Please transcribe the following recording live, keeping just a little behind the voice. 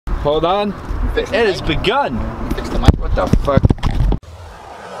Hold on. It has begun. Fix the mic. What the fuck?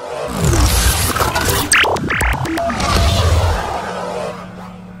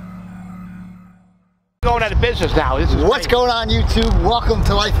 Going out of business now. This is What's going on, YouTube? Welcome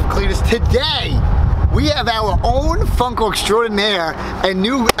to Life of CLETUS. Today, we have our own Funko extraordinaire and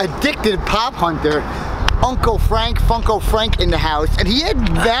new addicted pop hunter, Funko Frank in the house, and he had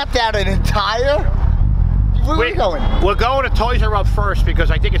mapped out an entire... Where are we going? We're going to Toys R Us first because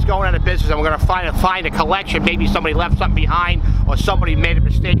I think it's going out of business, and we're going to find a collection. Maybe somebody left something behind, or somebody made a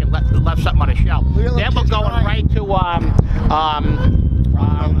mistake and left something on a shelf. Then we're going right to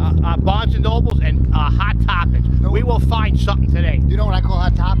Barnes & Nobles and Hot Topics. We will find something today. Do you know what I call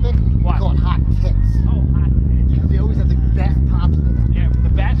Hot Topic? What? I call it Hot Tits. Oh, Hot Tits. They always have the best pop sticks. Yeah, the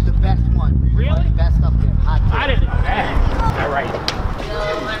best? The best one. Really? The best stuff there. Hot Tits. I didn't know that. All right.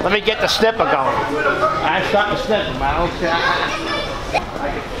 Let me get the snipper going. I'm starting to snip them. I don't see. I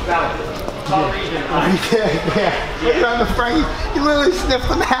can smell it. Yeah. Look around the frame. You literally sniffed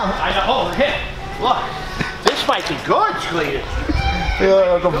them out. I know. Oh, here. Look. This might be good,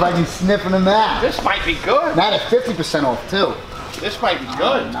 Cletus. Look like he's sniffing them out. This might be good. Not at 50% off too. This might be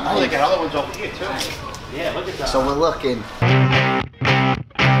good. Nice. Oh, they got other ones over here too. Yeah, look at that. So we're looking.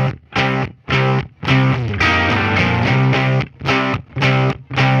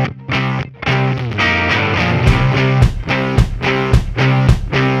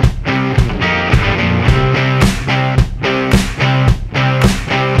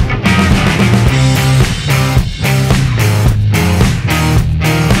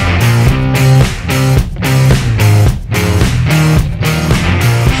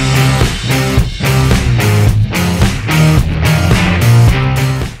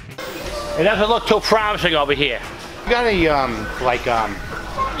 It doesn't look too promising over here. You got any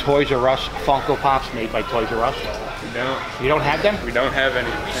Toys R Us Funko Pops made by Toys R Us? We don't. You don't have them? We don't have any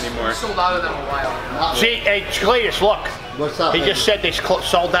anymore. We sold out of them a while. See, hey, Cletus, look. What's up? He just said they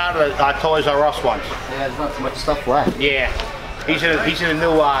sold out of the Toys R Us ones. Yeah, there's not too much stuff left. Yeah. He's in a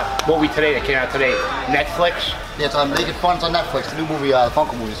new movie today that came out today. Netflix. Yeah, it's on Making Fun. It's on Netflix. The new movie, the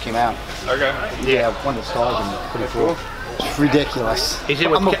Funko movie just came out. Okay. Yeah, one of the stars and pretty cool. It's ridiculous.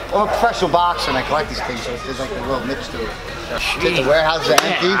 I'm a professional boxer and I collect these things, so there's like a little niche to it. The warehouses are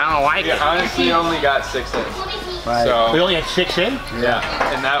empty. I don't like it. Honestly, only got 6 in. Right. So, We only had 6 in?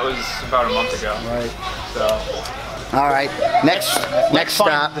 yeah, and that was about a month ago. Right. So, All right. Next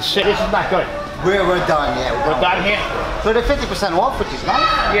stop. This is not good. We're done. Yeah, We're done here? So they're 50% off, which is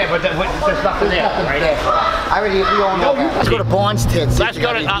nice. Yeah, but there's nothing there, right? I already, we all know that. Let's go to Barnes Tits. Let's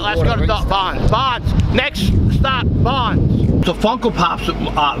go to Barnes. Barnes. Next stop, Barnes. So Funko Pops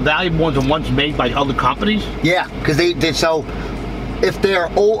are valuable ones and ones made by other companies? Yeah, because they did so. If they're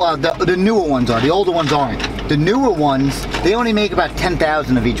old, the newer ones are. The older ones aren't. The newer ones, they only make about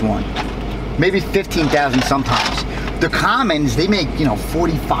 10,000 of each one, maybe 15,000 sometimes. The commons, they make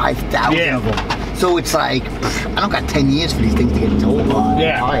 45,000 of them. So it's like I don't got 10 years for these things to get told.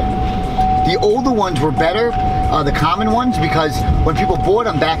 Yeah. The older ones were better, the common ones, because when people bought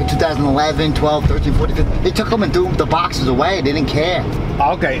them back in 2011, 12, 13, 14, 15, they took them and threw the boxes away. They didn't care.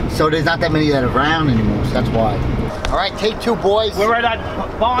 Okay. So there's not that many that are around anymore, so that's why. All right, take 2, boys. We're right at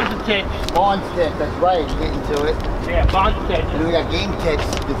Barnes and Tits. Barnes Tits, that's right, getting to it. Yeah, Barnes and Tits. And then we got Game Tits,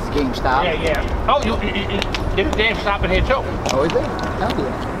 this is GameStop. Yeah. Oh, there's a GameStop in here too. Oh, is there? Hell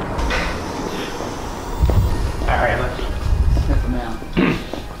yeah. All right, let's Sniff them out.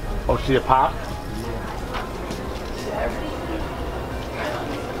 Oh, see the pop?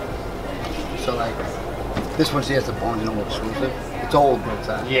 So like, this one see has a Barnes & Noble exclusive. It's old, but it's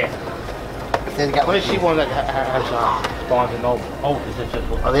Yeah. they got. Let's see one that has Barnes & Noble. Oh, is this just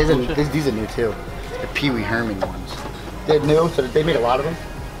Oh, these are new too. The Pee Wee Herman ones. They're new, so they made a lot of them.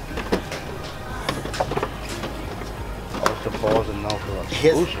 Oh, it's the Barnes & Noble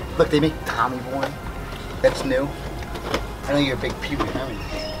exclusive. Look, they make Tommy Boy. That's new. I know you're a big Pee Wee Herman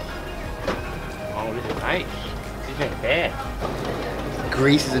fan. Oh, these are nice. These ain't bad.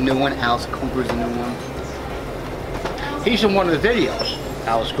 Grease is a new one. Alice Cooper is a new one. He's in one of the videos.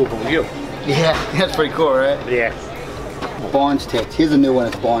 Alice Cooper with you. Yeah, that's pretty cool, right? Yeah. Barnes Tits. Here's a new one.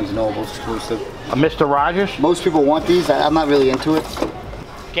 It's Barnes & Noble exclusive. Mr. Rogers. Most people want these. I'm not really into it.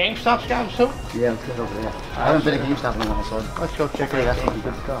 GameStop's got them too? Yeah, let's get over there. I haven't been to GameStop in a while, so Let's go check it that's out. something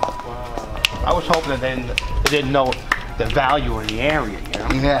good stuff. I was hoping that they didn't know the value of the area, you know?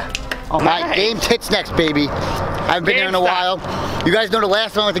 Yeah. Oh, All right, Game Tits next, baby. I haven't been there in a while. You guys know the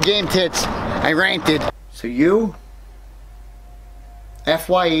last one with the Game Tits, I ranted. So you,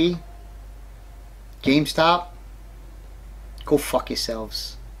 FYE, GameStop, go fuck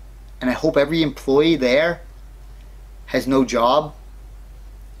yourselves. And I hope every employee there has no job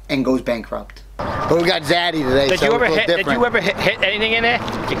and goes bankrupt. But we got Zaddy today, Did so you ever it's a little hit? Did you ever hit anything in there?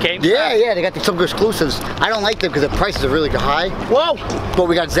 You came? Yeah, they got some good exclusives. I don't like them because the prices are really high. Whoa! But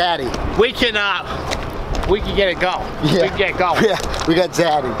we got Zaddy. We can get it going. Yeah. We can get it going. Yeah, we got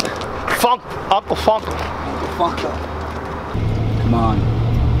Zaddy. Uncle Funko. Funko. Come on.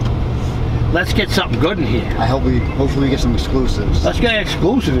 Let's get something good in here. Hopefully we get some exclusives. Let's get an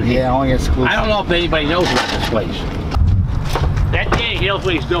exclusive in here. Yeah, I want to get exclusives. I don't know if anybody knows about this place. That Danny, he knows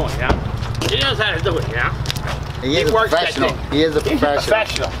what he's doing, yeah? He knows how to do it, yeah? He is a professional. He is a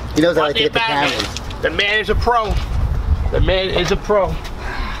professional. He knows how to get the cameras. The man is a pro. The man is a pro.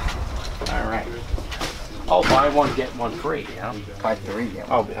 All right. Oh, buy one, get one free, yeah? Buy 3, yeah.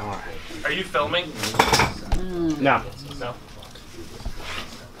 Oh, all right. Are you filming? No. No.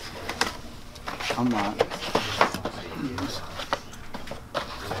 I'm not.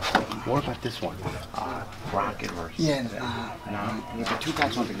 What about this one? Rocket versus. Yeah, no. The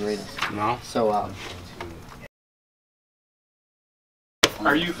 2-packs aren't the greatest. No? So,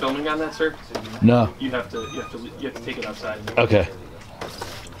 Are you filming on that, sir? No. You have to take it outside. Okay.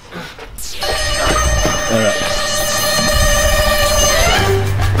 All right.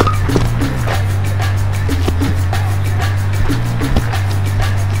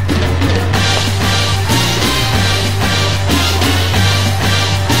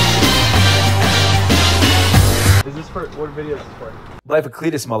 Is this for what video is this for? Life of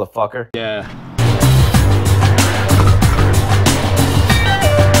Cletus, motherfucker. Yeah.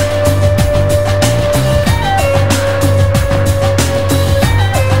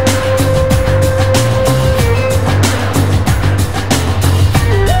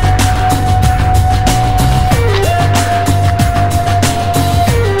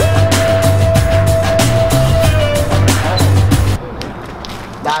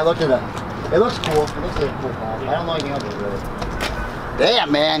 I looked at it. It looks cool. It looks like a cool car. I don't know anything else about it.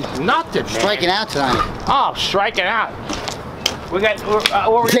 Damn, man. Nothing, man. Striking out tonight. Oh, striking out. We're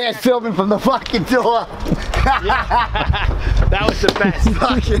Dad's filming from the fucking door. That was the best.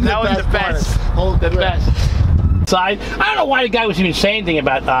 That was the best. Hold the best. Side. I don't know why the guy was even saying anything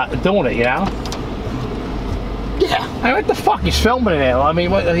about doing it, you know? Yeah. I mean, what the fuck? He's filming it. I mean,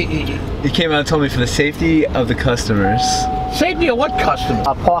 what? He came out and told me for the safety of the customers. Safety of what customer?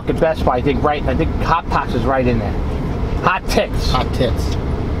 Park at Best Buy. I think Hot Tots is right in there. Hot Tits. Hot Tits.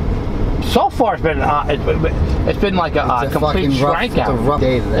 So far, it's been like a complete strikeout. It's a rough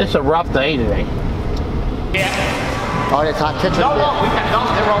day today. It's a rough day today. Yeah. Oh, that's Hot Tits. No, they're open.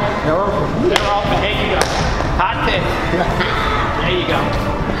 They're open. They're open. There you go. Hot Tits. There you go.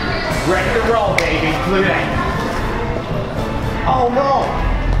 Ready to roll, baby. Look at that. Oh no!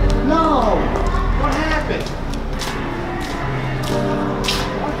 No! What happened?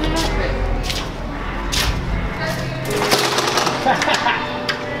 What happened?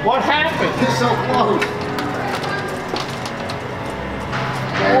 What happened? It's so close.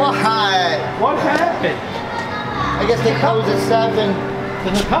 Why? What happened? I guess they close at 7.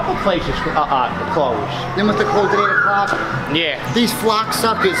 There's a couple places closed. They must have closed at 8 o'clock. Yeah. These flock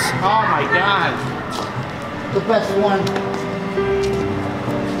suckers. Oh my God. The best one.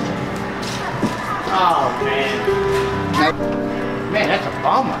 Oh man. Man, that's a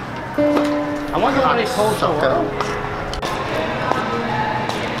bummer. I wonder why they closed so early.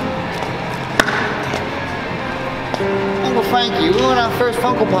 Uncle Frankie, we went on our first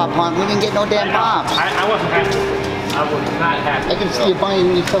Funko Pop hunt. We didn't get no damn bombs. I wasn't happy. I was not happy. I can see you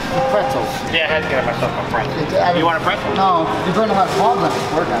buying yourself some pretzels. Yeah, I had to get myself a pretzel. You want a pretzel? No, you're going to have hog on this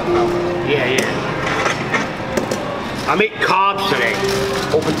workout, though. Yeah, yeah. I'm eating carbs today.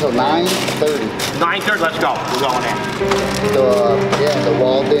 Open till 9:30. 9:30, let's go. We're going in. The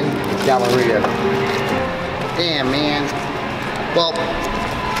Walden Galleria. Damn, man. Well,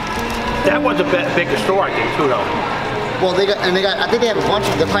 that was a bigger store, I think, too, though. Well, I think they have a bunch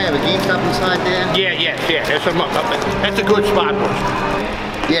of, they probably have a GameStop inside there. Yeah. That's a good spot.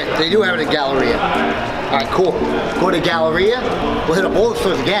 Yeah, they do have it at Galleria. All right, cool. Go to Galleria. We'll hit up all the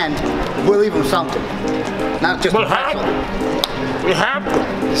stores again. We'll leave them something. Not just We have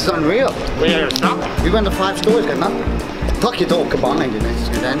to. This is unreal. We went to 5 stores, got nothing. Lucky it's all combined in this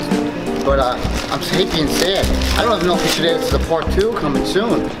event. But I'm hate being sad. I don't even know if we should add this to the part 2 coming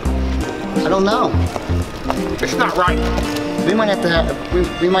soon. I don't know. It's not right. We might have to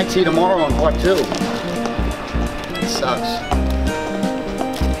we might see you tomorrow on part 2. It sucks.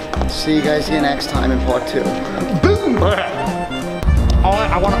 See you guys here next time in part 2. Boom!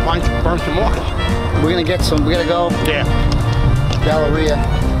 I want to burn some more. We're gonna get some, we gotta go. Yeah. Galleria.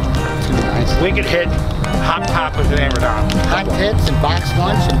 Too nice. We could hit Hot Poppers and Amazon. Hot Tits and box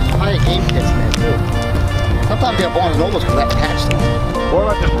lunch and probably a game kits in there too. Sometimes they have Barnes & Nobles because that patch them. What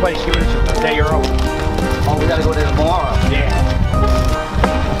about this place? Give us a day early. Oh, we gotta go there tomorrow. Yeah.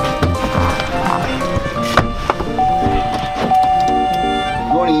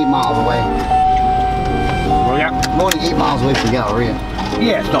 We're only 8 miles away. Well, yeah. We're only 8 miles away from the Galleria.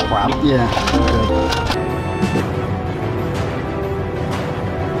 Yeah, it's no problem. Yeah.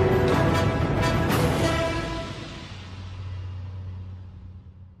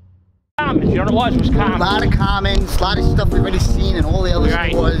 Good. You know what it was? It was A common. lot of commons, a lot of stuff we've already seen in all the other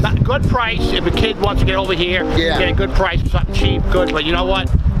Right. stores. Good price. If a kid wants to get over here, Yeah. get a good price for something cheap, good. But you know what?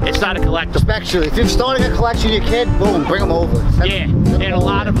 It's not a collectible. Especially if you're starting a collection of your kid, boom, bring them over. Yeah, and a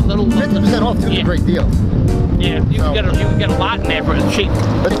lot of little 50% off too is a great deal. Yeah, you can get a lot in there for cheap.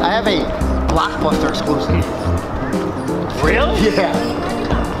 But I have a Blockbuster exclusive. Really? Yeah.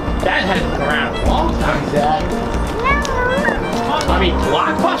 That hasn't been around a long time. That. I mean,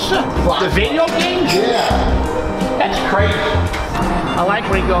 Blockbuster? The video games? Yeah. That's crazy. I like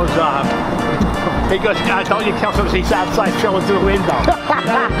when he goes, don't you tell someone he's outside filling through the window.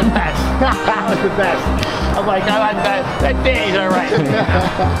 That was the best. That was the best. I'm like, I like that. That day's all right.